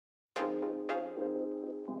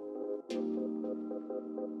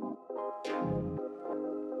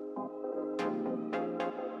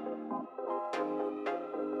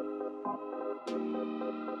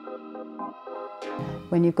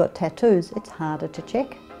When you've got tattoos, it's harder to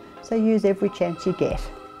check, so use every chance you get.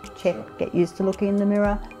 Check, get used to looking in the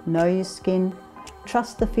mirror, know your skin,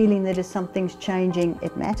 trust the feeling that if something's changing,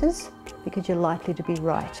 it matters, because you're likely to be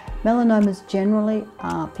right. Melanomas generally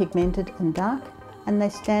are pigmented and dark, and they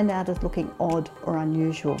stand out as looking odd or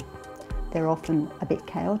unusual. They're often a bit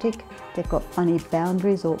chaotic, they've got funny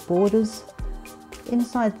boundaries or borders.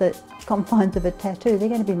 Inside the confines of a tattoo, they're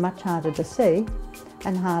going to be much harder to see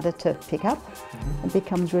and harder to pick up. It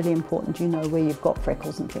becomes really important you know where you've got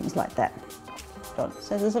freckles and things like that.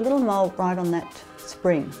 So there's a little mole right on that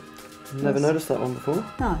spring. Never noticed that one before?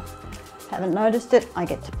 No, haven't noticed it, I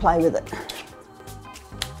get to play with it.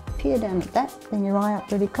 Peer down at that, bring your eye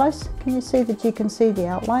up really close. Can you see that you can see the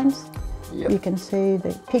outlines? Yep. You can see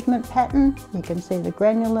the pigment pattern, you can see the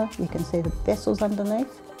granular, you can see the vessels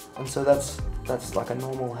underneath. And so that's like a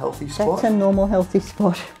normal healthy spot? That's a normal healthy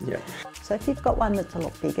spot. Yeah. So if you've got one that's a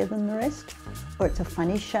lot bigger than the rest, or it's a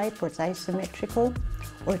funny shape, or it's asymmetrical,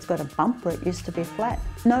 or it's got a bump where it used to be flat,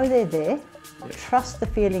 know they're there. Yep. Trust the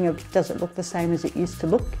feeling of, does it look the same as it used to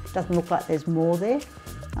look? Doesn't look like there's more there,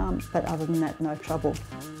 but other than that, no trouble.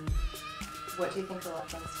 What do you think of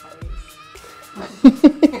Lochlan's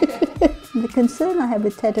tattoos? The concern I have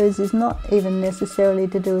with tattoos is not even necessarily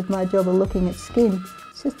to do with my job of looking at skin.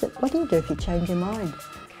 It's just that, what do you do if you change your mind?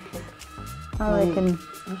 I reckon...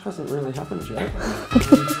 That hasn't really happened yet.